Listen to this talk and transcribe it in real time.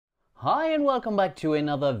Hi and welcome back to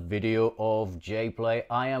another video of jPlay.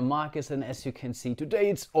 I am Marcus and as you can see today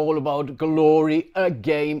it's all about Glory, a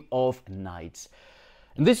game of knights.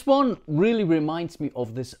 And this one really reminds me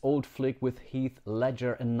of this old flick with Heath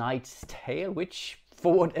Ledger, A Knight's Tale, which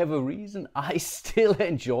for whatever reason I still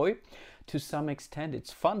enjoy to some extent.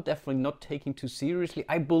 It's fun, definitely not taking too seriously.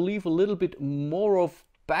 I believe a little bit more of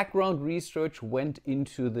background research went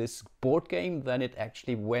into this board game than it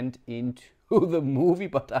actually went into the movie,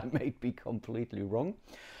 but I may be completely wrong.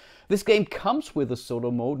 This game comes with a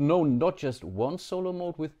solo mode. No, not just one solo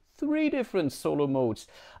mode, with 3 different solo modes.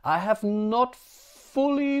 I have not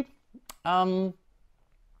fully made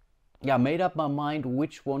up my mind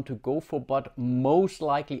which one to go for, but most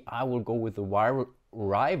likely I will go with the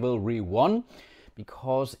rivalry one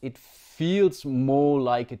because it feels more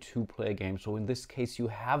like a 2-player game. So in this case you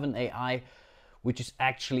have an AI which is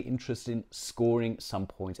actually interested in scoring some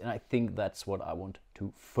points, and I think that's what I want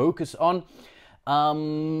to focus on.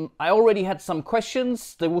 I already had some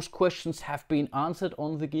questions. Those questions have been answered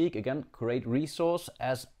on The Geek. Again, great resource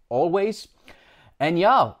as always. And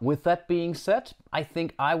yeah, with that being said, I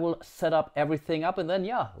think I will set up everything up and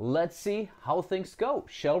then let's see how things go,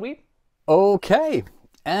 shall we? Okay.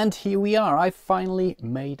 And here we are. I finally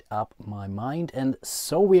made up my mind, and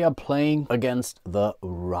so we are playing against the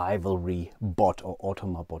rivalry bot, or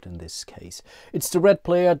Automa bot in this case. It's the red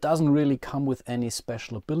player, doesn't really come with any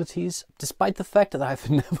special abilities, despite the fact that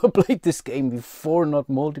I've never played this game before, not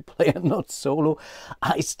multiplayer, not solo.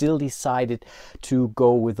 I still decided to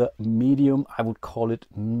go with a medium, I would call it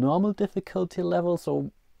normal difficulty level,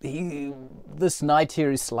 so this knight here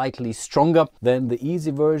is slightly stronger than the easy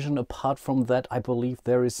version. Apart from that, I believe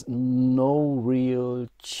there is no real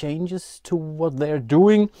changes to what they're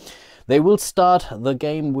doing. They will start the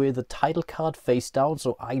game with a title card face down,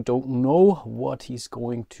 so I don't know what he's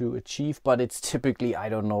going to achieve, but it's typically, I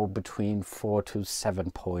don't know, between 4 to 7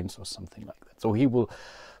 points or something like that. So he will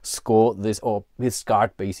score this, or his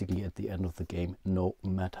guard basically, at the end of the game, no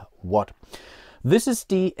matter what. This is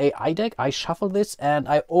the AI deck. I shuffled this and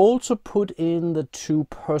I also put in the 2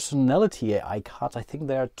 personality AI cards. I think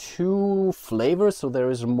there are 2 flavors, so there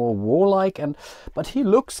is a more warlike, but he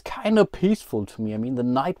looks kind of peaceful to me. I mean, the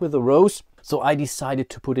knight with the rose. So I decided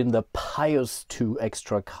to put in the pious 2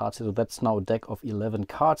 extra cards. So that's now a deck of 11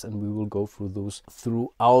 cards, and we will go through those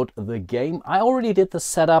throughout the game. I already did the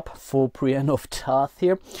setup for Brienne of Tarth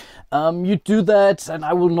here. You do that, and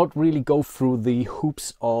I will not really go through the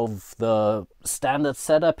hoops of the standard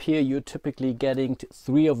setup here. You're typically getting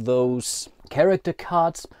 3 of those character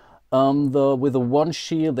cards. With the 1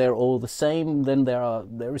 shield, they're all the same. Then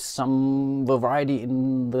there is some variety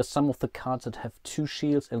in some of the cards that have 2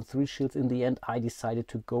 shields and 3 shields. In the end, I decided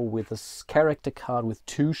to go with a character card with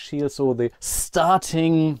 2 shields, so the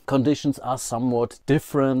starting conditions are somewhat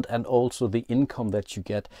different, and also the income that you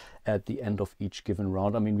get at the end of each given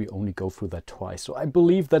round. I mean, we only go through that twice, so I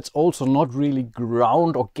believe that's also not really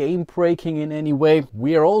ground or game breaking in any way.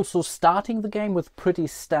 We are also starting the game with pretty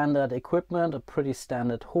standard equipment, a pretty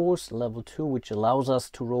standard horse, level 2, which allows us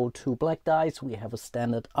to roll 2 black dice. We have a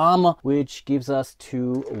standard armor, which gives us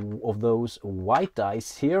 2 of those white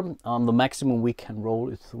dice here. The maximum we can roll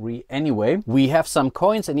is 3 anyway. We have some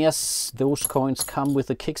coins, and yes, those coins come with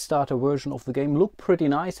the Kickstarter version of the game. Look pretty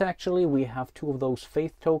nice actually. We have 2 of those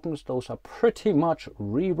faith tokens. Those are pretty much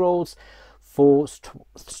re-rolls for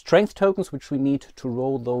strength tokens, which we need to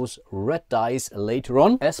roll those red dice later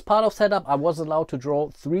on. As part of setup, I was allowed to draw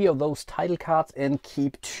 3 of those title cards and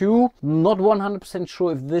keep 2. Not 100%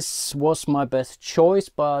 sure if this was my best choice,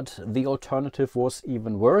 but the alternative was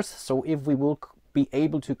even worse. So if we will be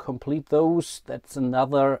able to complete those, that's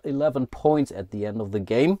another 11 points at the end of the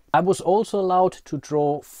game. I was also allowed to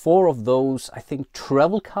draw 4 of those, I think,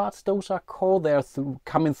 travel cards, those are called. They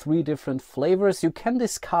come in 3 different flavors. You can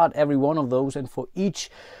discard every one of those, and for each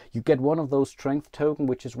you get 1 of those strength token,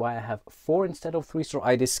 which is why I have 4 instead of 3. So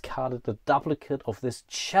I discarded the duplicate of this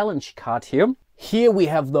challenge card here. Here we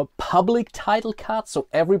have the public title cards, so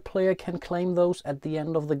every player can claim those at the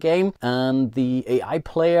end of the game, and the AI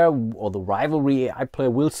player, or the rivalry AI player,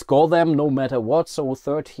 will score them no matter what, so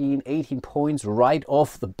 13, 18 points right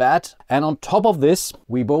off the bat. And on top of this,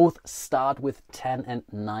 we both start with 10 and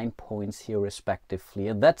 9 points here respectively,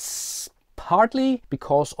 and that's partly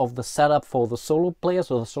because of the setup for the solo player.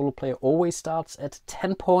 So the solo player always starts at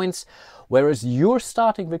 10 points, whereas your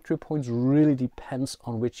starting victory points really depends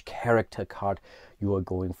on which character card you are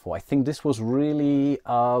going for. I think this was really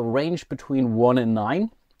a range between 1 and 9,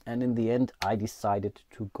 and in the end I decided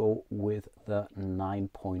to go with the 9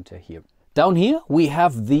 pointer here. Down here we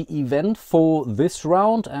have the event for this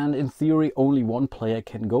round, and in theory only one player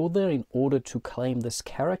can go there in order to claim this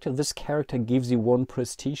character. This character gives you 1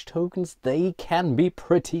 prestige tokens. They can be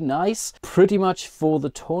pretty nice, pretty much for the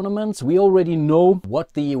tournaments. We already know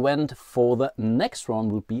what the event for the next round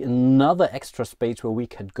will be. Another extra space where we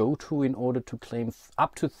could go to in order to claim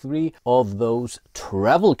up to 3 of those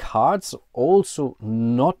travel cards. Also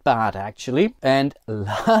not bad actually. And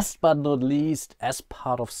last but not least, as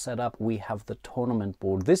part of setup, we have the tournament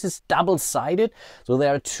board. This is double-sided, so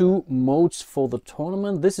there are 2 modes for the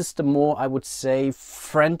tournament. This is the more, I would say,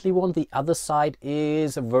 friendly one. The other side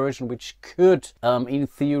is a version which could in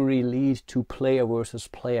theory lead to player versus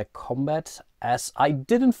player combat, as I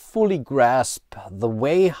didn't fully grasp the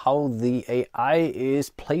way how the AI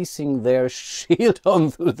is placing their shield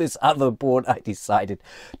onto this other board. I decided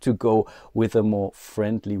to go with a more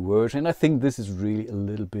friendly version. I think this is really a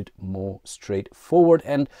little bit more straightforward,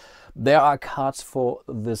 and there are cards for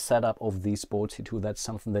the setup of these boards here too. That's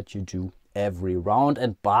something that you do every round.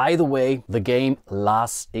 And by the way, the game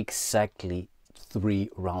lasts exactly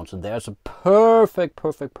 3 rounds, and there's a perfect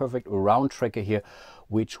round tracker here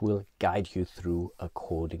which will guide you through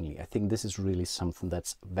accordingly. I think this is really something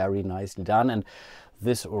that's very nicely done. And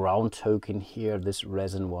this round token here, this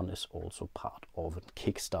resin one, is also part of a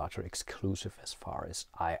Kickstarter exclusive as far as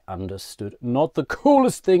I understood. Not the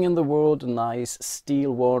coolest thing in the world. A nice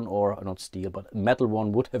steel one, or not steel but metal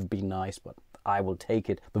one, would have been nice, but I will take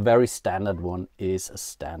it. The very standard one is a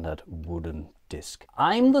standard wooden disc.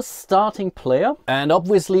 I'm the starting player, and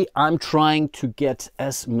obviously I'm trying to get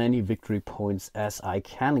as many victory points as I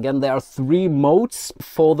can. Again, there are 3 modes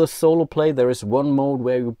for the solo play. There is one mode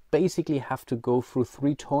where you basically have to go through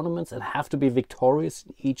 3 tournaments and have to be victorious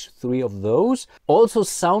in each 3 of those. Also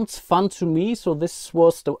sounds fun to me, so this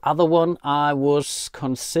was the other one I was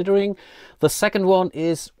considering. The second one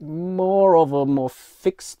is more of a more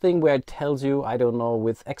fixed thing where it tells you, I don't know,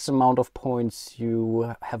 with X amount of points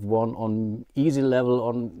you have won on easy level,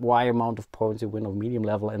 on Y amount of points you win on medium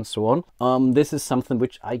level, and so on. This is something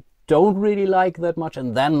which I don't really like that much.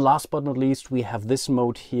 And then last but not least, we have this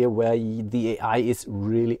mode here where the AI is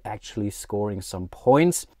really actually scoring some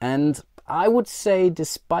points. And I would say,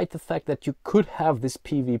 despite the fact that you could have this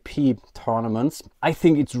PvP tournaments, I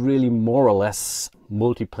think it's really more or less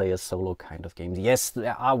multiplayer solo kind of games. Yes,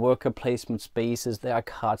 there are worker placement spaces, there are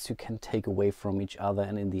cards you can take away from each other,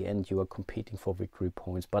 and in the end you are competing for victory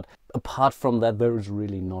points. But apart from that, there is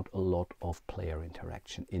really not a lot of player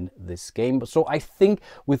interaction in this game. So I think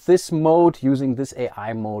with this mode, using this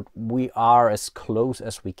AI mode, we are as close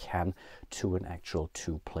as we can to an actual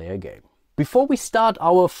 2-player game. Before we start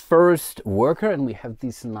our first worker, and we have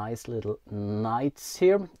these nice little knights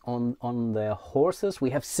here on their horses. We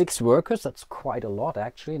have 6 workers. That's quite a lot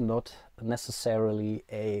actually, not necessarily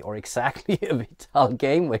or exactly a Vital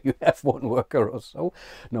game where you have 1 worker or so.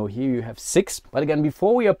 No, here you have 6. But again,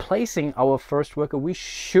 before we are placing our first worker, we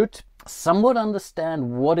should somewhat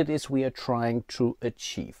understand what it is we are trying to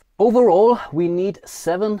achieve. Overall, we need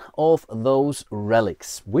 7 of those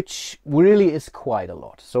relics, which really is quite a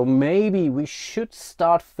lot. So maybe we should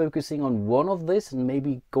start focusing on one of this and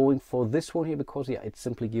maybe going for this one here, because yeah, it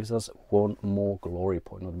simply gives us 1 more glory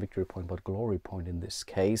point, not victory point, but glory point in this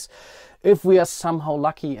case. If we are somehow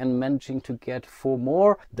lucky and managing to get 4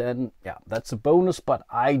 more, then yeah, that's a bonus, but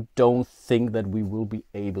I don't think that we will be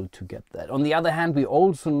able to get that. On the other hand, we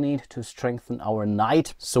also need to strengthen our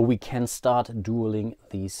knight so we can start dueling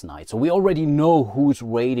these knights. So we already know who's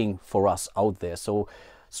waiting for us out there. So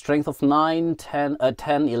strength of 9, 10,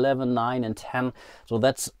 11, 9 and 10. So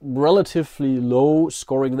that's relatively low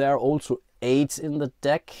scoring there. Also 8s in the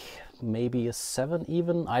deck, maybe a 7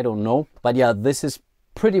 even, I don't know. But yeah, this is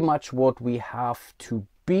pretty much what we have to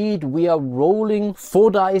beat. We are rolling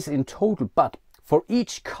 4 dice in total, but for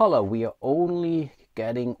each color we are only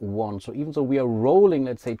getting 1. So even though we are rolling,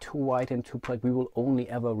 let's say 2 white and 2 black, we will only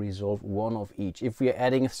ever resolve 1 of each. If we are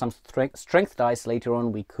adding some strength dice later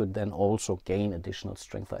on, we could then also gain additional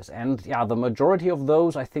strength dice. And yeah, the majority of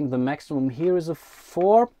those, I think the maximum here is a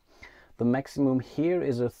 4. The maximum here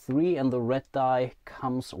is a 3, and the red die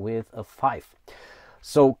comes with a 5.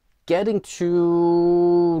 So getting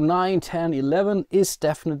to 9, 10, 11 is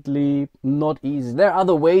definitely not easy. There are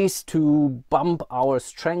other ways to bump our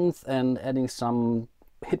strength and adding some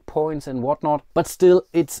hit points and whatnot, but still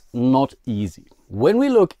it's not easy. When we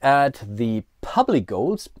look at the public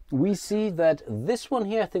goals, we see that this one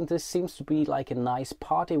here, I think this seems to be like a nice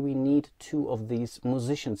party. We need 2 of these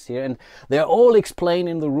musicians here, and they're all explained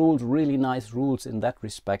in the rules, really nice rules in that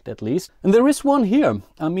respect at least. And there is one here.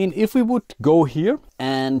 I mean, if we would go here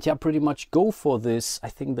and yeah, pretty much go for this, I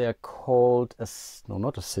think they're called, no,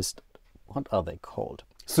 not assistant. what are they called?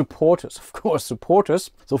 Supporters, of course,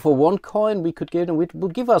 supporters. So for 1 coin we could give them, it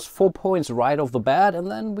would give us 4 points right off the bat, and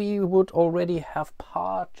then we would already have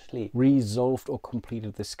partly resolved or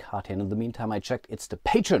completed this card here. And in the meantime I checked, it's the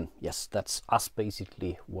patron. Yes, that's us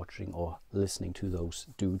basically watching or listening to those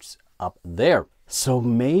dudes up there. So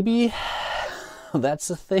maybe that's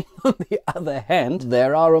the thing. On the other hand,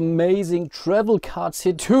 there are amazing travel cards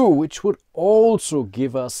here too, which would also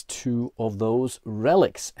give us 2 of those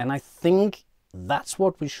relics. And I think that's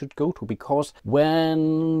what we should go to, because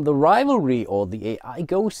when the rivalry or the AI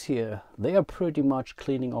goes here, they are pretty much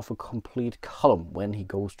cleaning off a complete column when he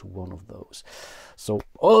goes to one of those. So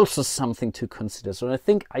also something to consider. So I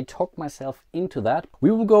think I talked myself into that.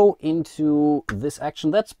 We will go into this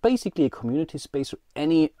action. That's basically a community space, so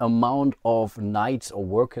any amount of knights or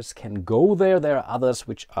workers can go there. There are others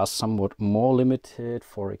which are somewhat more limited.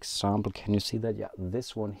 For example, can you see that? Yeah,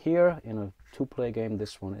 this one here in a 2-player game,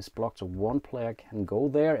 this one is blocked, so 1 player can go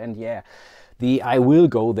there. And yeah, I will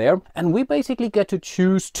go there, and we basically get to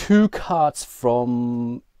choose 2 cards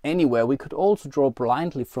from anywhere. We could also draw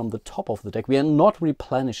blindly from the top of the deck. We are not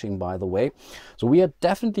replenishing, by the way, so we are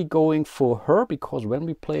definitely going for her, because when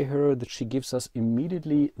we play her, she gives us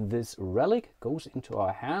immediately this relic, goes into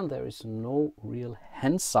our hand. There is no real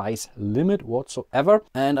hand size limit whatsoever.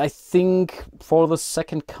 And I think for the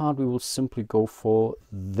second card we will simply go for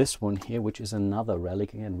this one here, which is another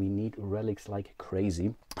relic. Again, we need relics like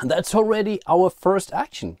crazy, and that's already our first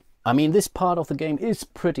action. I mean, this part of the game is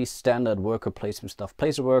pretty standard worker placement stuff.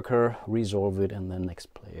 Place a worker, resolve it, and then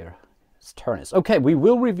next player's turn is. Okay, we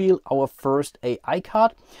will reveal our first AI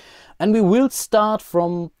card, and we will start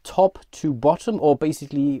from top to bottom, or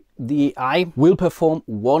basically the AI will perform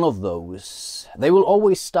one of those. They will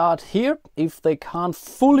always start here. If they can't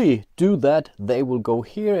fully do that, they will go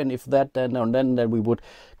here, and if that, then we would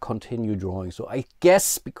continue drawing. So I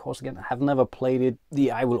guess, because again I have never played it, the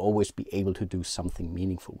AI will always be able to do something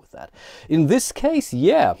meaningful with that. In this case,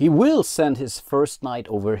 yeah, he will send his first knight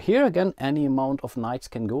over here. Again, any amount of knights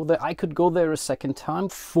can go there. I could go there a second time,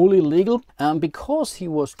 fully legal. Because he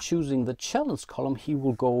was choosing the challenge column, he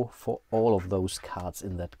will go for all of those cards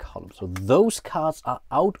in that column. So those cards are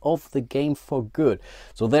out of the game for good.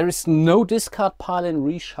 So there is no discard pile and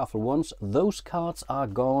reshuffle. Once those cards are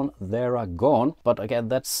gone, they are gone. But again,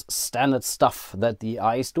 that's standard stuff that the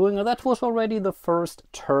AI is doing, and that was already the first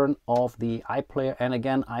turn of the AI player. And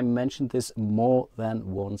again, I mentioned this more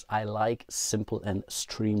than once, I like simple and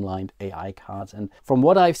streamlined AI cards, and from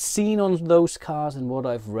what I've seen on those cards and what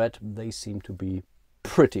I've read, they seem to be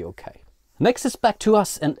pretty okay. Next is back to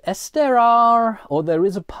us, and as there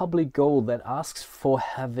is a public goal that asks for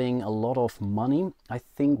having a lot of money, I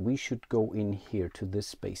think we should go in here to this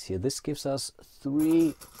space here. This gives us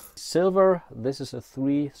 3 silver. This is a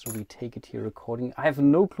 3, so we take it here accordingly. I have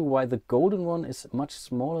no clue why the golden one is much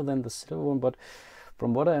smaller than the silver one, but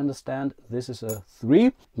from what I understand, this is a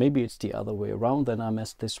 3. Maybe it's the other way around, then I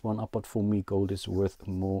messed this one up, but for me gold is worth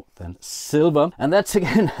more than silver. And that's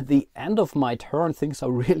again the end of my turn. Things are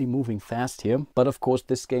really moving fast here. But of course,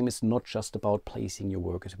 this game is not just about placing your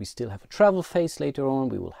workers. We still have a travel phase later on.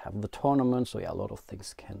 We will have the tournament, so yeah, a lot of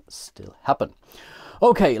things can still happen.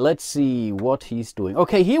 Okay, let's see what he's doing.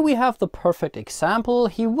 Okay, here we have the perfect example.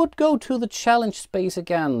 He would go to the challenge space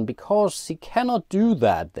again, because he cannot do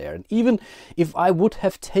that there. And even if I would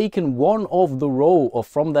have taken one of the row or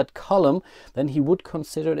from that column, then he would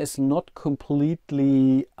consider it as not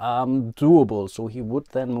completely doable. So he would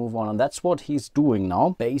then move on. And that's what he's doing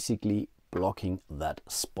now, basically blocking that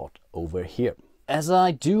spot over here. As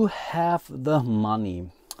I do have the money,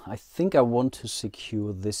 I think I want to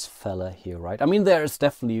secure this fella here, right? I mean, there's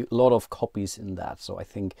definitely a lot of copies in that, so I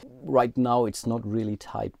think right now it's not really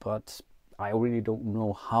tight, but I really don't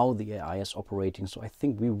know how the AI is operating, so I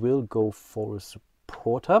think we will go for a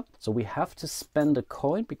supporter. So we have to spend a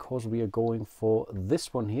coin because we are going for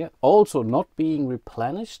this one here, also not being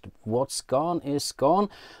replenished. What's gone is gone,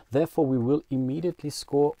 therefore we will immediately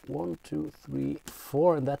score 1, 2, 3,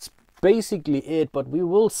 4, and that's basically it. But we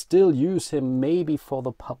will still use him maybe for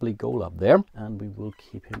the public goal up there, and we will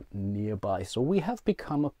keep him nearby. So we have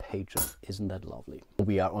become a patron. Isn't that lovely?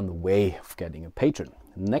 We are on the way of getting a patron.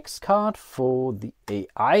 Next card for the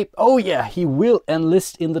AI. Oh yeah, he will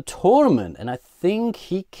enlist in the tournament, and I think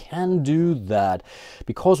he can do that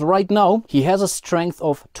because right now he has a strength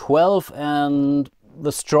of 12 and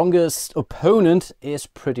the strongest opponent is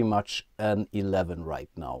pretty much an 11 right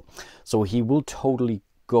now. So he will totally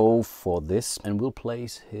go for this and will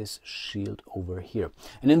place his shield over here.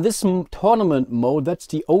 And in this tournament mode, that's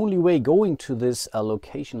the only way going to this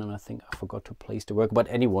location. And I think I forgot to place the work, but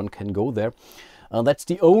anyone can go there. That's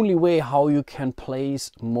the only way how you can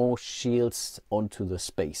place more shields onto the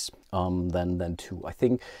space than 2. I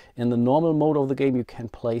think in the normal mode of the game you can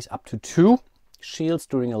place up to 2 shields.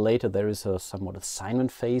 During a later there is a somewhat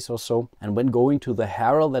assignment phase or so, and when going to the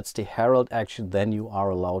herald, that's the herald action, then you are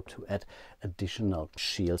allowed to add additional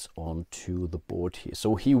shields onto the board here.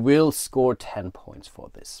 So he will score 10 points for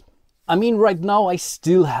this. I mean, right now I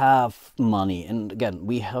still have money, and again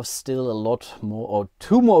we have still a lot more, or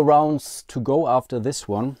 2 more rounds to go after this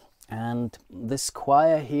one, and this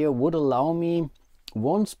squire here would allow me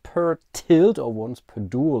once per tilt, or once per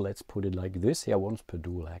duel, let's put it like this, yeah, once per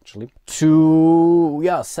duel actually,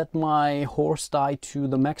 to set my horse die to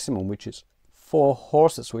the maximum, which is 4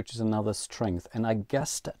 horses, which is another strength, and I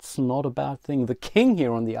guess that's not a bad thing. The king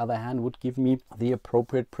here on the other hand would give me the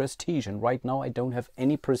appropriate prestige, and right now I don't have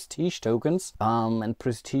any prestige tokens, and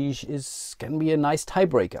prestige can be a nice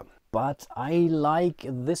tiebreaker. But I like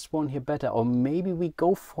this one here better, or maybe we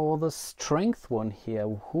go for the strength one here.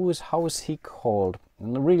 How is he called?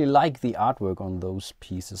 And I really like the artwork on those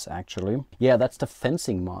pieces actually. Yeah, that's the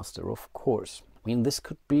fencing master, of course. I mean, this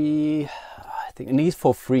could be, I think, and he's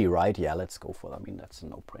for free, right? Yeah, let's go for that. I mean, that's a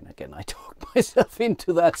no-brainer. Again, I talked myself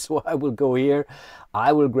into that, so I will go here.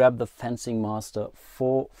 I will grab the fencing master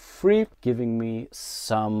for free, giving me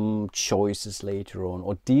some choices later on,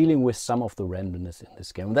 or dealing with some of the randomness in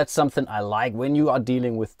this game. And that's something I like. When you are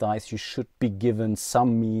dealing with dice, you should be given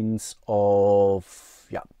some means of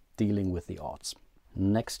dealing with the odds.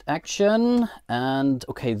 Next action, and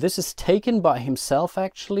okay, this is taken by himself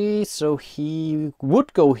actually, so he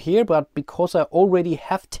would go here, but because I already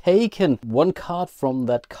have taken 1 card from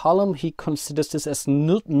that column, he considers this as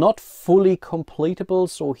not fully completable,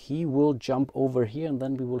 so he will jump over here, and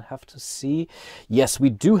then we will have to see. Yes, we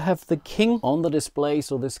do have the king on the display,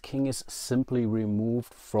 so this king is simply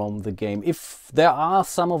removed from the game. If there are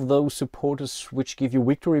some of those supporters which give you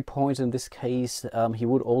victory points, in this case he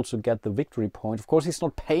would also get the victory point. Of course, he's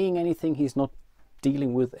not paying anything, he's not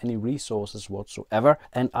dealing with any resources whatsoever,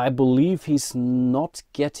 and I believe he's not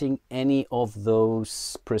getting any of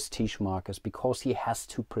those prestige markers because he has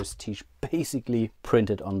 2 prestige basically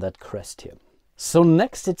printed on that crest here. So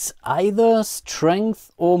next it's either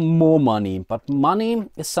strength or more money, but money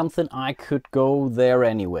is something I could go there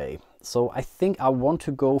anyway. So I think I want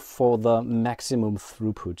to go for the maximum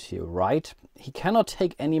throughput here, right? He cannot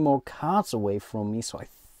take any more cards away from me, so I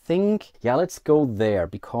think, yeah, let's go there,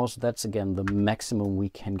 because that's again the maximum we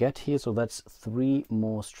can get here. So that's 3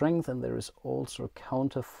 more strength, and there is also a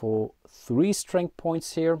counter for 3 strength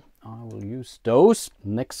points here. I will use those.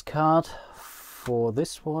 Next card for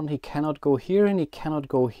this one, he cannot go here and he cannot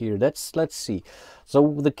go here. Let's see.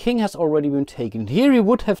 So the king has already been taken. Here he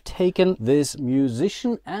would have taken this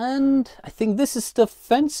musician, and I think this is the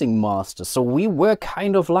fencing master. So we were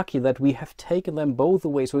kind of lucky that we have taken them both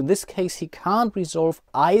away. So in this case he can't resolve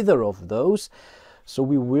either of those, so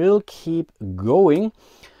we will keep going.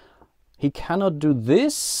 He cannot do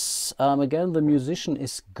this. Again, the musician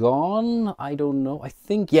is gone. I don't know. I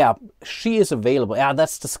think, yeah, she is available. Yeah,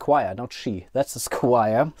 that's the squire, not she. That's the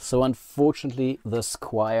squire. So unfortunately, the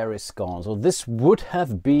squire is gone. So this would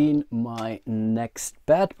have been my next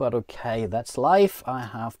bet, but okay, that's life. I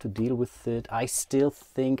have to deal with it. I still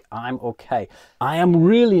think I'm okay. I am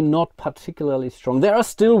really not particularly strong. There are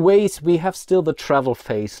still ways. We have still the travel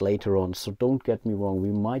phase later on, so don't get me wrong.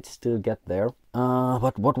 We might still get there.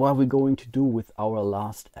 But what are we going to do with our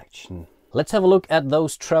last action? Let's have a look at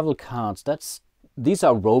those travel cards. These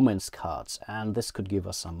are romance cards, and this could give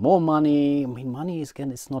us some more money. I mean, money is,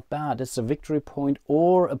 again, it's not bad. It's a victory point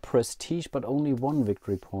or a prestige, but only 1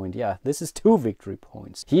 victory point. Yeah, this is 2 victory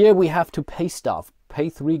points. Here we have to pay stuff. Pay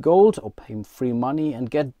 3 gold or pay 3 money and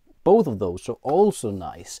get both of those, so also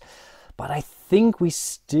nice. But I think we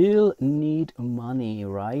still need money,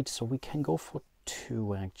 right? So we can go for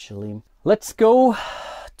 2 actually. Let's go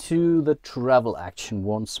to the travel action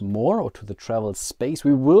once more, or to the travel space.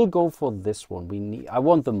 We will go for this one. I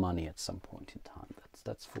want the money at some point in time.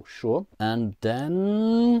 That's for sure. And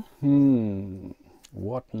then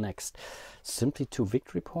what next? Simply 2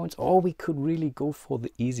 victory points, or we could really go for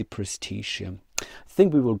the easy prestige here. I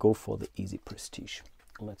think we will go for the easy prestige.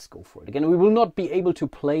 Let's go for it. Again, we will not be able to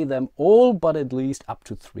play them all, but at least up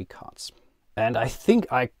to 3 cards. And I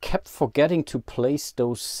think I kept forgetting to place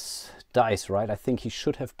those dice, right? I think he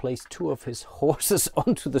should have placed 2 of his horses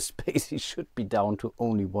onto the space. He should be down to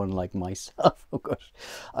only 1 like myself. Oh gosh,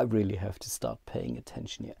 I really have to start paying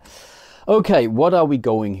attention here. Okay, what are we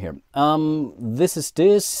going here? This is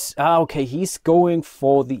this. Okay, he's going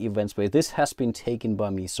for the event space. This has been taken by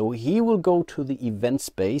me, so he will go to the event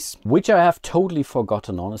space, which I have totally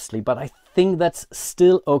forgotten, honestly, but I think that's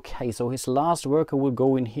still okay. So his last worker will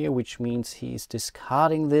go in here, which means he's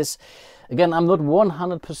discarding this. Again, I'm not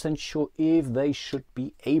 100% sure if they should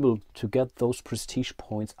be able to get those prestige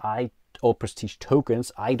points or prestige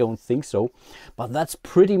tokens. I don't think so. But that's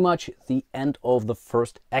pretty much the end of the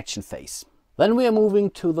first action phase. Then we are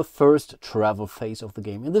moving to the first travel phase of the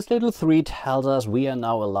game. And this little 3 tells us we are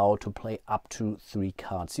now allowed to play up to 3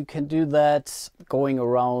 cards. You can do that going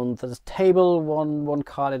around the table one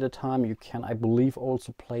card at a time. You can, I believe,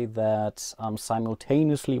 also play that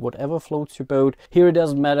simultaneously, whatever floats your boat. Here it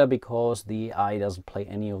doesn't matter because the AI doesn't play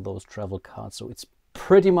any of those travel cards. So it's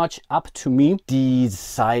pretty much up to me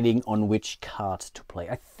deciding on which card to play.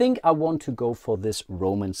 I think I want to go for this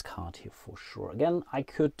Romance card here for sure. Again, I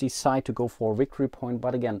could decide to go for a victory point,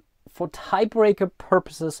 but again, for tiebreaker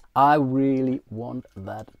purposes, I really want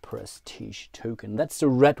that prestige token. That's the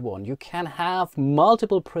red one. You can have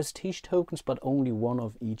multiple prestige tokens, but only one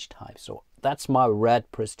of each type. So that's my red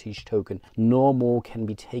prestige token. No more can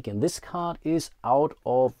be taken. This card is out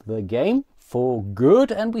of the game for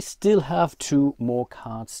good, and we still have 2 more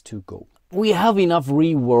cards to go. We have enough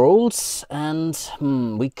re-rolls, and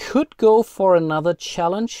we could go for another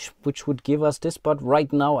challenge, which would give us this, but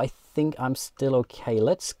right now I think I'm still okay.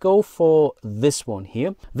 Let's go for this one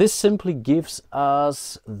here. This simply gives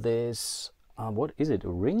us this what is it, a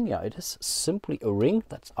ring? Yeah, it is simply a ring.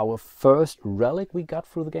 That's our first relic we got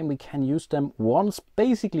through the game. We can use them once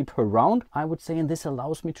basically per round, I would say, and this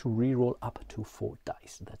allows me to re-roll up to 4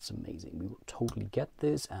 dice. That's amazing. We will totally get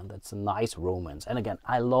this, and that's a nice Romance. And again,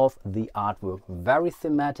 I love the artwork, very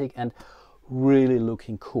thematic and really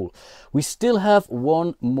looking cool. We still have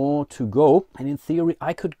 1 more to go, and in theory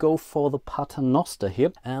I could go for the Paternoster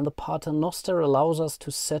here, and the Paternoster allows us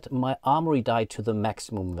to set my armory die to the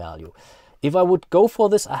maximum value. If I would go for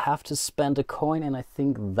this, I have to spend a coin, and I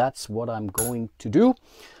think that's what I'm going to do.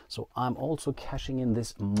 So I'm also cashing in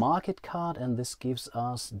this market card, and this gives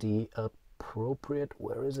us the appropriate,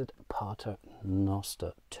 where is it,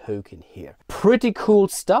 Paternoster token here. Pretty cool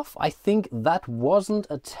stuff. I think that wasn't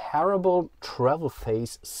a terrible travel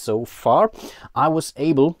phase so far. I was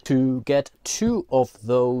able to get 2 of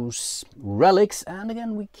those relics, and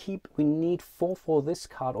again we need 4 for this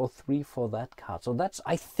card or 3 for that card. So that's,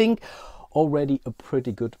 I think, already a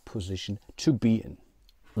pretty good position to be in.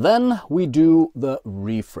 Then we do the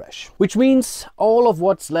refresh, which means all of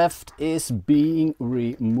what's left is being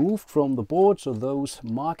removed from the board. So those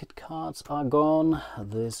market cards are gone,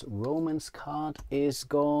 this Romance card is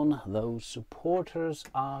gone, those supporters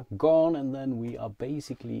are gone, and then we are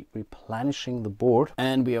basically replenishing the board,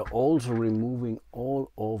 and we are also removing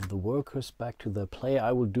all of the workers back to the player.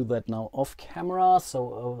 I will do that now off camera.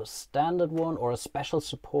 So a standard one or a special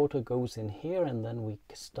supporter goes in here, and then we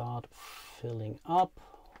start filling up,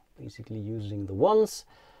 basically using the 1s,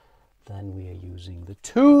 then we are using the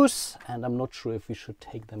 2s, and I'm not sure if we should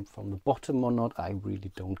take them from the bottom or not. I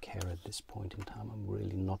really don't care at this point in time. I'm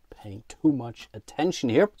really not paying too much attention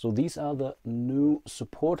here. So these are the new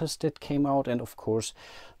supporters that came out, and of course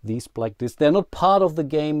these like this, they're not part of the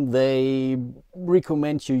game. They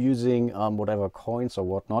recommend you using whatever coins or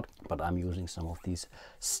whatnot, but I'm using some of these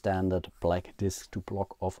standard black discs to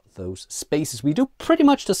block off those spaces. We do pretty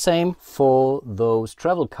much the same for those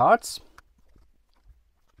travel cards.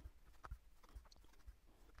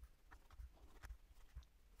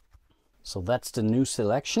 So that's the new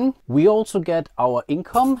selection. We also get our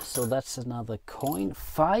income, so that's another coin.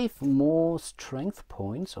 5 more strength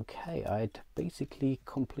points. Okay, I'd basically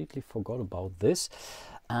completely forgot about this.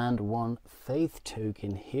 And 1 faith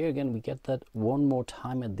token here. Again, we get that 1 more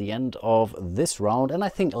time at the end of this round. And I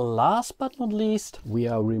think last but not least, we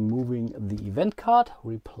are removing the event card,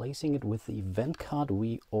 replacing it with the event card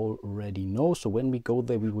we already know. So when we go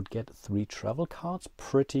there, we would get 3 travel cards.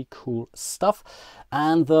 Pretty cool stuff.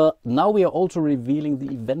 And now we are also revealing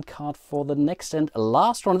the event card for the next and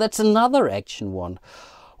last round. That's another action one.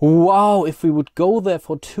 Wow, if we would go there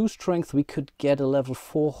for 2 strength, we could get a level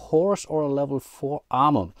 4 horse or a level 4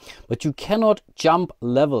 armor. But you cannot jump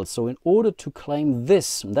levels. So in order to claim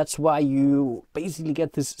this, that's why you basically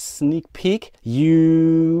get this sneak peek.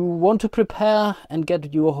 You want to prepare and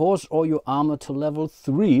get your horse or your armor to level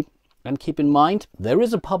 3. And keep in mind, there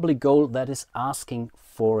is a public goal that is asking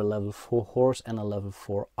for a level 4 horse and a level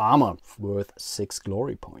 4 armor worth 6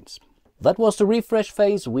 glory points. That was the refresh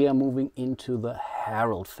phase. We are moving into the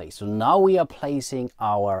herald phase. So now we are placing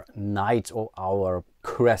our knights or our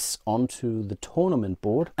crests onto the tournament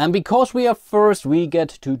board. And because we are first, we get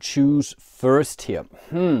to choose first here.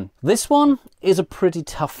 This one is a pretty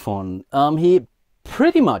tough one. He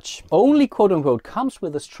pretty much only quote unquote comes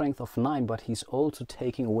with a strength of 9, but he's also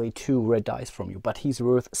taking away 2 red dice from you, but he's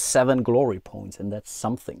worth 7 glory points, and that's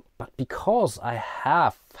something. But because I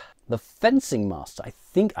have the fencing master, I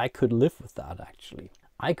think I could live with that actually.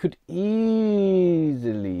 I could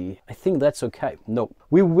easily, I think that's okay. No,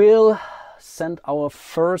 we will send our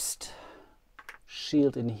first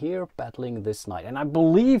shield in here, battling this knight, and I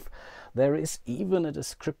believe there is even a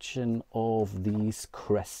description of these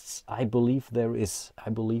crests. I believe there is.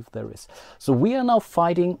 So we are now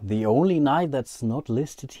fighting the only knight that's not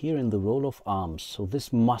listed here in the roll of arms. So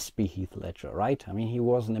this must be Heath Ledger, right? I mean, he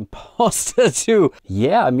was an imposter too.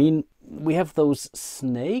 Yeah, I mean, we have those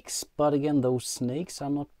snakes, but again, those snakes are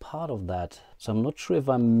not part of that. So I'm not sure if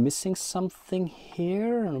I'm missing something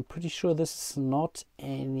here. And I'm pretty sure this is not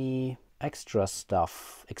any extra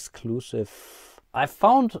stuff, exclusive. I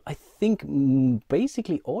found, I think,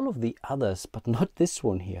 basically all of the others, but not this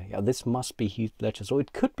one here. Yeah, this must be Heath Ledger. So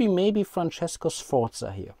it could be maybe Francesco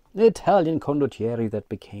Sforza here, the Italian condottiere that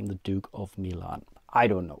became the Duke of Milan. I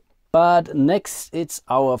don't know. But next it's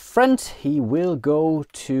our friend. He will go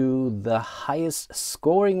to the highest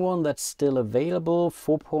scoring one that's still available.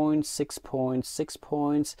 4 points, 6 points, 6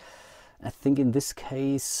 points. I think in this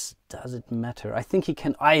case, does it matter? I think he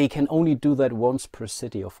can only do that once per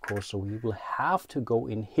city, of course, so we will have to go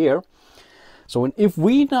in here. So if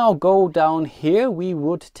we now go down here, we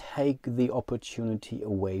would take the opportunity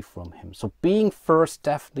away from him. So being first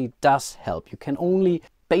definitely does help. You can only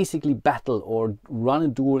basically battle or run a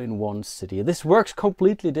duel in one city. This works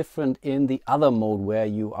completely different in the other mode where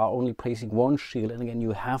you are only placing one shield, and again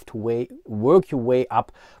you have to work your way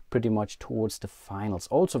up pretty much towards the finals.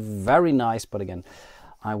 Also very nice, but again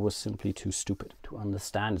I was simply too stupid to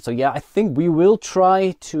understand it. So yeah, I think we will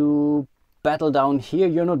try to battle down here.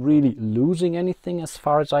 You're not really losing anything as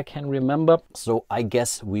far as I can remember, so I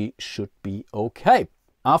guess we should be okay.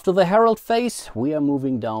 After the Herald phase, we are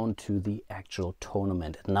moving down to the actual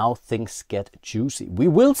tournament. Now things get juicy. We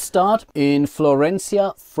will start in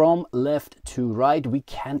Florencia from left to right. We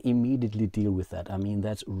can immediately deal with that. I mean,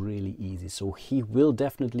 that's really easy. So he will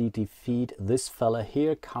definitely defeat this fella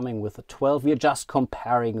here, coming with a 12. We are just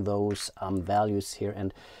comparing those values here,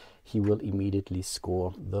 and he will immediately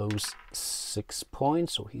score those 6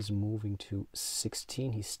 points. So he's moving to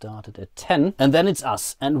 16. He started at 10. And then it's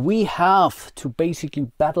us. And we have to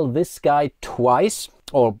basically battle this guy twice,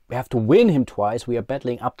 or we have to win him twice. We are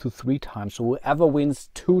battling up to 3 times. So whoever wins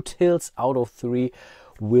 2 tilts out of 3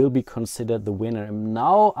 will be considered the winner. And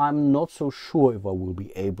now I'm not so sure if I will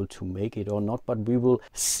be able to make it or not, but we will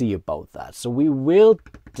see about that. So we will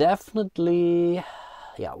definitely...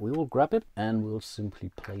 yeah, we will grab it and we'll simply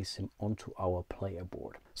place him onto our player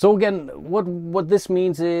board. So again, what this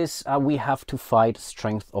means is we have to fight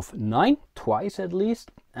strength of 9 twice at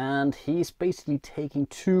least, and he's basically taking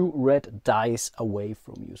 2 red dice away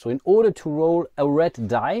from you. So in order to roll a red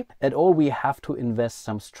die at all, we have to invest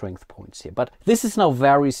some strength points here. But this is now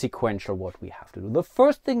very sequential what we have to do. The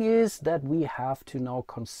first thing is that we have to now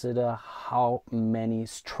consider how many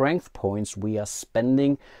strength points we are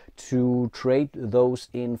spending to trade those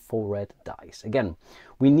in for red dice. Again,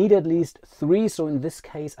 we need at least 3, so in this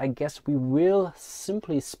case I guess we will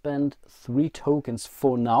simply spend 3 tokens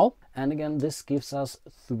for now. And again, this gives us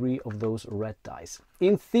 3 of those red dice.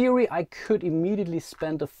 In theory, I could immediately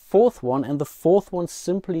spend a 4th one, and the 4th one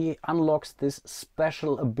simply unlocks this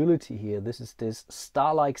special ability here. This is this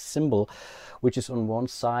star-like symbol, which is on one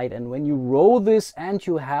side. And when you roll this and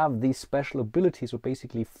you have these special abilities, so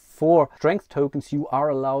basically 4 strength tokens, you are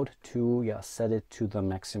allowed to set it to the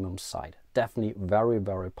maximum side. Definitely very,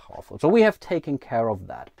 very powerful. So we have taken care of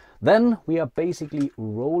that. Then we are basically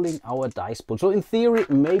rolling our dice pool. So in theory,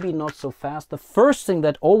 maybe not so fast. The first thing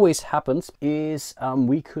that always happens is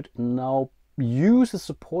we could now use a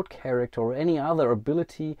support character or any other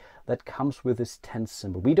ability that comes with this 10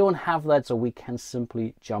 symbol. We don't have that, so we can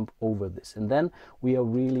simply jump over this. And then we are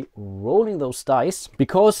really rolling those dice.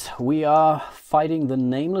 Because we are fighting the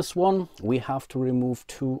nameless one, we have to remove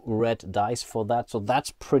 2 red dice for that. So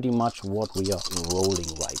that's pretty much what we are rolling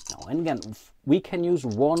right now. And again, we can use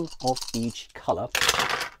 1 of each color.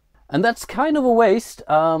 And that's kind of a waste.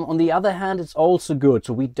 On the other hand, it's also good.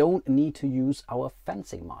 So we don't need to use our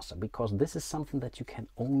fencing master, because this is something that you can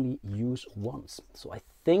only use once. So I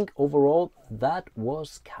think overall that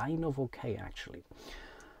was kind of okay actually.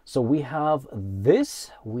 So we have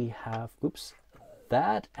this, we have,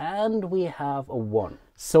 that, and we have a 1.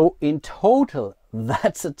 So in total,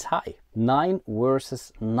 that's a tie. 9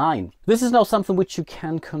 versus 9. This is now something which you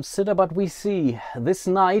can consider, but we see this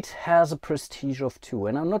knight has a prestige of 2,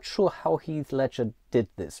 and I'm not sure how Heath Ledger did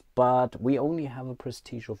this, but we only have a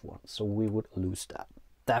prestige of 1, so we would lose that.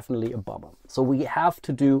 Definitely a bummer. So we have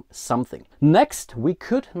to do something. Next, we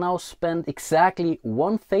could now spend exactly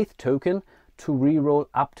 1 faith token to reroll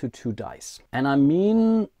up to 2 dice. And I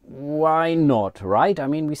mean, why not, right? I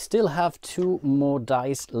mean, we still have 2 more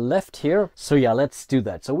dice left here. So yeah, let's do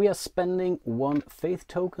that. So we are spending 1 faith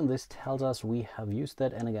token. This tells us we have used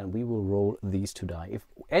that. And again, we will roll these 2 die. If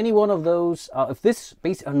any one of those, if this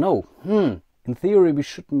base, in theory, we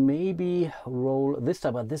should maybe roll this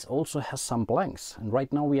die, but this also has some blanks. And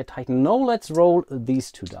right now we are tight. No, let's roll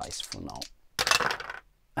these 2 dice for now.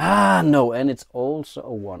 Ah, no, and it's also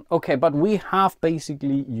a 1. Okay, but we have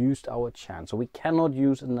basically used our chance, so we cannot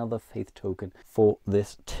use another faith token for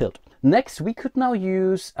this tilt. Next, we could now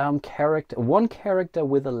use one character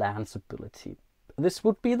with a lance ability. This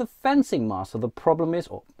would be the fencing master. The problem is,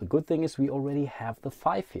 or the good thing is, we already have the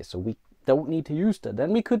 5 here, so we don't need to use that.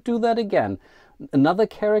 Then we could do that again. Another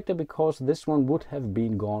character, because this one would have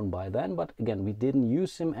been gone by then, but again, we didn't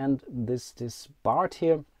use him, and this Bard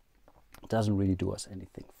here doesn't really do us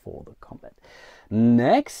anything for the combat.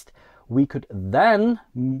 Next, we could then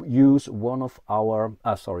use one of our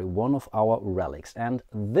relics, and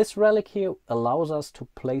this relic here allows us to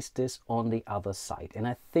place this on the other side. And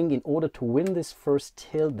I think in order to win this first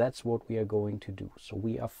tilt, that's what we are going to do. So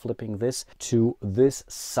we are flipping this to this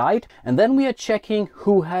side, and then we are checking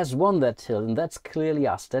who has won that tilt, and that's clearly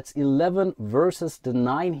us. That's 11 versus the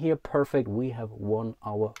 9 here. Perfect. We have won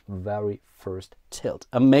our very first tilt.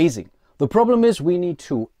 Amazing. The problem is we need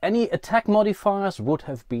 2. Any attack modifiers would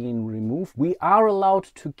have been removed. We are allowed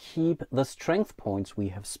to keep the strength points we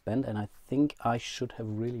have spent, and I think I should have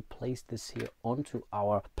really placed this here onto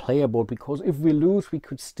our player board, because if we lose, we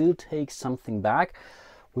could still take something back,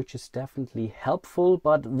 which is definitely helpful.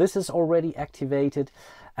 But this is already activated,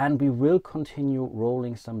 and we will continue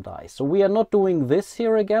rolling some dice. So we are not doing this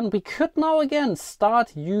here again. We could now again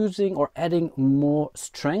start using or adding more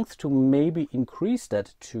strength to maybe increase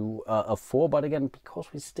that to a 4. But again,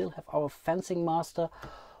 because we still have our fencing master,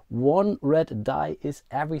 1 red die is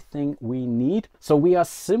everything we need. So we are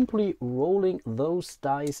simply rolling those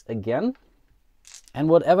dice again. And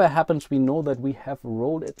whatever happens, we know that we have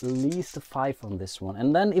rolled at least a 5 on this one.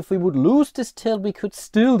 And then if we would lose this tilt, we could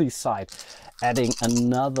still decide adding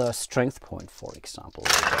another strength point, for example.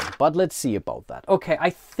 But let's see about that. Okay, I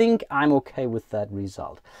think I'm okay with that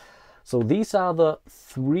result. So these are the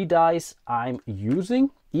 3 dice I'm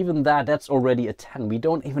using. Even that's already a 10. We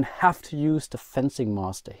don't even have to use the fencing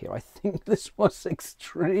master here. I think this was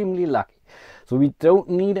extremely lucky. So we don't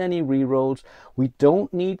need any rerolls. We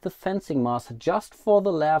don't need the fencing master. Just for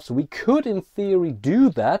the laughs, we could in theory do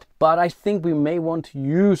that, but I think we may want to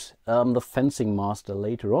use the fencing master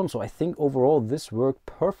later on. So I think overall this worked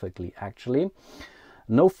perfectly, actually.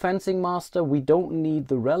 No fencing master. We don't need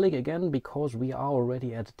the relic again, because we are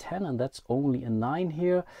already at 10, and that's only a 9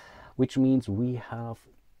 here, which means we have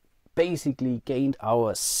basically gained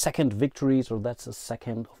our second victory. So that's a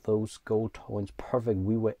second of those gold coins. Perfect.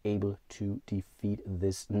 We were able to defeat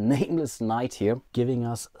this nameless knight here, giving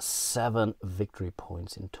us 7 victory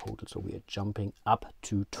points in total. So we are jumping up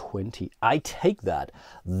to 20. I take that.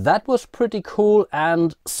 That was pretty cool,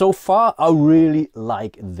 and so far I really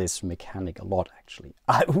like this mechanic a lot, actually.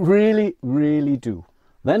 I really do.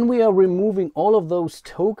 Then we are removing all of those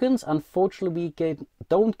tokens. Unfortunately, we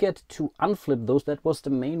don't get to unflip those. That was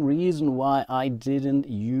the main reason why I didn't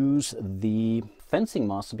use the fencing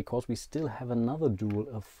master, because we still have another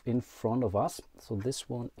duel in front of us. So this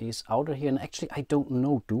one is out of here. And actually, I don't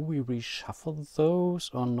know, do we reshuffle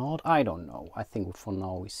those or not? I don't know. I think for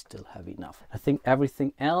now we still have enough. I think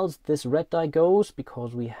everything else, this red die goes,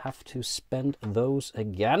 because we have to spend those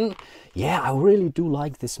again. Yeah, I really do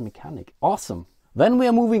like this mechanic. Awesome. Then we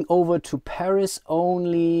are moving over to Paris.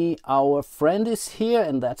 Only our friend is here,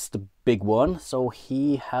 and that's the big one. So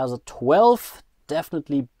he has a 12,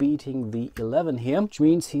 definitely beating the 11 here, which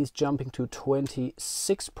means he's jumping to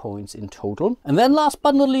 26 points in total. And then last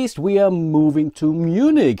but not least, we are moving to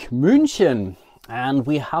Munich, München. And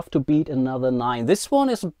we have to beat another 9. This one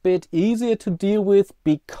is a bit easier to deal with,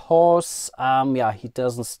 because he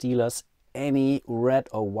doesn't steal us any red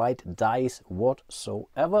or white dice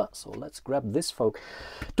whatsoever. So let's grab this folk.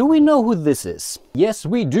 Do we know who this is? Yes,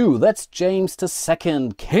 we do. That's James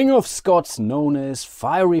II, King of Scots, known as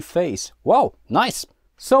Fiery Face. Wow, nice.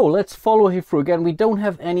 So let's follow him through again. We don't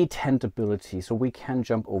have any tent ability, so we can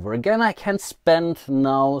jump over. Again, I can spend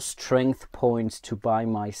now strength points to buy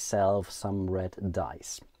myself some red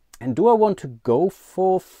dice. And do I want to go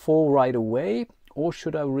for 4 right away, or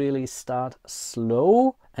should I really start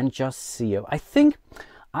slow and just see it? I think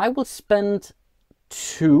I will spend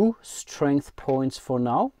 2 strength points for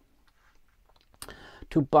now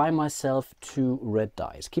to buy myself 2 red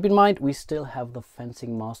dice. Keep in mind, we still have the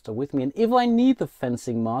fencing master with me, and if I need the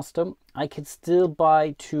fencing master, I can still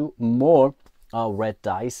buy 2 more red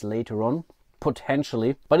dice later on,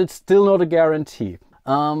 potentially, but it's still not a guarantee.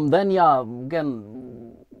 Then yeah,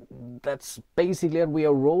 again, that's basically it. We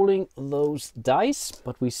are rolling those dice,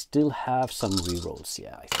 but we still have some rerolls.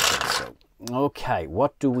 Yeah, I think so. Okay,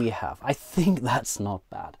 what do we have? I think that's not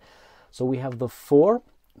bad. So we have the 4,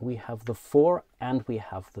 we have the 4, and we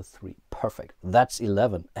have the 3. Perfect. That's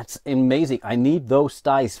 11. That's amazing. I need those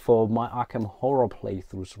dice for my Arkham Horror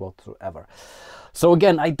playthroughs whatsoever. So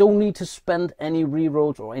again, I don't need to spend any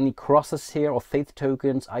rerolls or any crosses here or faith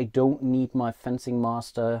tokens. I don't need my fencing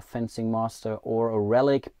master, or a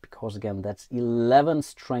relic, because again, that's 11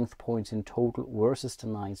 strength points in total versus the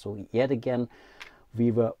 9. So yet again, we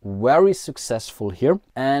were very successful here.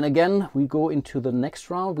 And again, we go into the next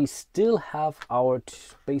round. We still have our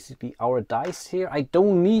basically our dice here. I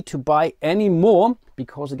don't need to buy any more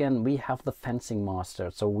because again, we have the fencing master,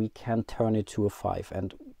 so we can turn it to a 5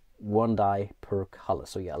 and 1 die per color.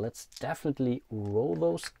 So yeah, let's definitely roll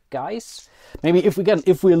those guys. Maybe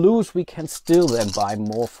if we lose, we can still then buy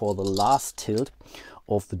more for the last tilt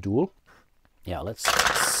of the duel. Yeah, let's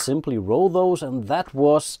simply roll those, and that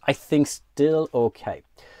was, I think, still okay.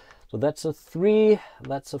 So that's a 3,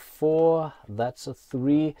 that's a 4, that's a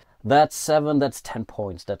 3, that's 7, that's 10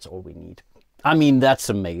 points. That's all we need. I mean, that's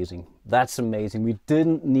amazing. That's amazing. We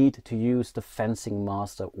didn't need to use the fencing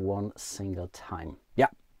master 1 single time. Yeah,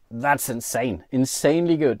 that's insane.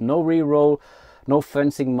 Insanely good. No reroll, no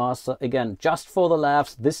fencing master. Again, just for the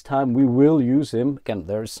laughs, this time we will use him. Again,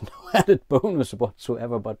 there's no added bonus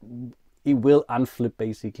whatsoever, but he will unflip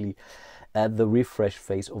basically at the refresh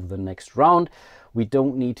phase of the next round. We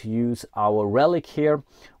don't need to use our relic here,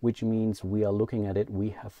 which means we are looking at it. We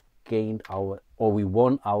have gained we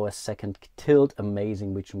won our second tilt.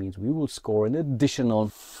 Amazing, which means we will score an additional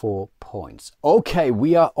 4 points. Okay,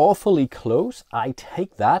 we are awfully close. I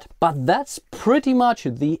take that, but that's pretty much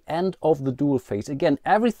the end of the duel phase. Again,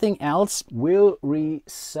 everything else will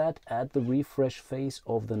reset at the refresh phase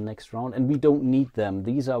of the next round, and we don't need them.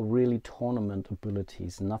 These are really tournament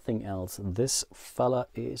abilities, nothing else. This fella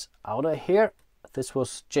is out of here. This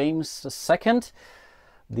was James II.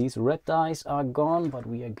 These red dice are gone, but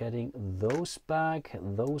we are getting those back.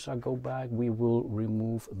 Those are go back. We will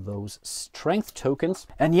remove those strength tokens.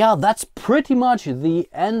 And yeah, that's pretty much the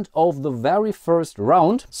end of the very first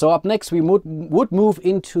round. So up next, we would move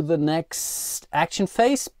into the next action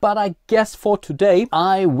phase. But I guess for today,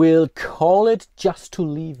 I will call it, just to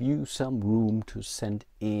leave you some room to send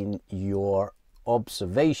in your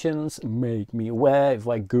observations, make me aware if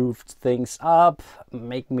I goofed things up,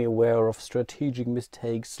 make me aware of strategic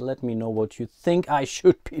mistakes, let me know what you think I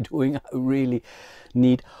should be doing. I really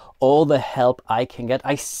need all the help I can get.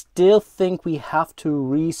 I still think we have to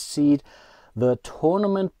reseed the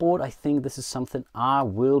tournament board. I think this is something I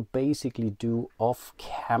will basically do off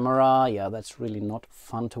camera. Yeah, that's really not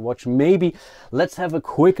fun to watch. Maybe let's have a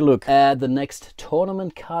quick look at the next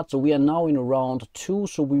tournament card. So we are now in round 2,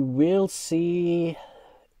 so we will see,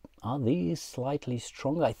 are these slightly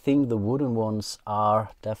stronger? I think the wooden ones are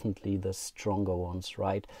definitely the stronger ones,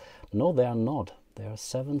 right? No, they are not. They are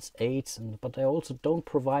 7s, 8s, but they also don't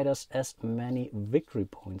provide us as many victory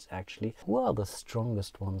points, actually. Who are the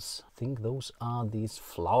strongest ones? I think those are these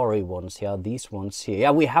flowery ones. Yeah, these ones here.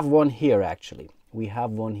 Yeah, we have one here, actually. We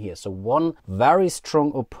have one here. So one very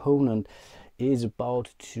strong opponent is about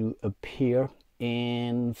to appear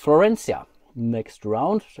in Florencia next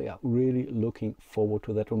round. So yeah, really looking forward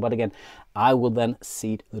to that one. But again, I will then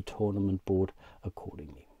seed the tournament board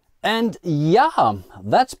accordingly. And yeah,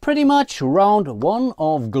 that's pretty much round 1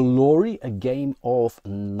 of Glory, a game of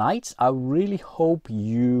knights. I really hope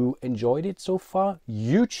you enjoyed it so far.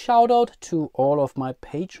 Huge shout out to all of my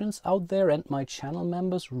patrons out there and my channel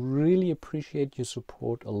members. Really appreciate your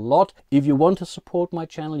support a lot. If you want to support my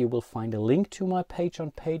channel, you will find a link to my page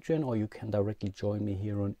on Patreon, or you can directly join me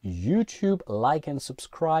here on YouTube. Like and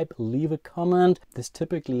subscribe, leave a comment. This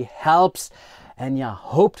typically helps. And yeah,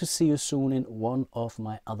 hope to see you soon in one of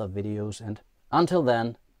my other videos. And until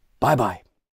then, bye bye.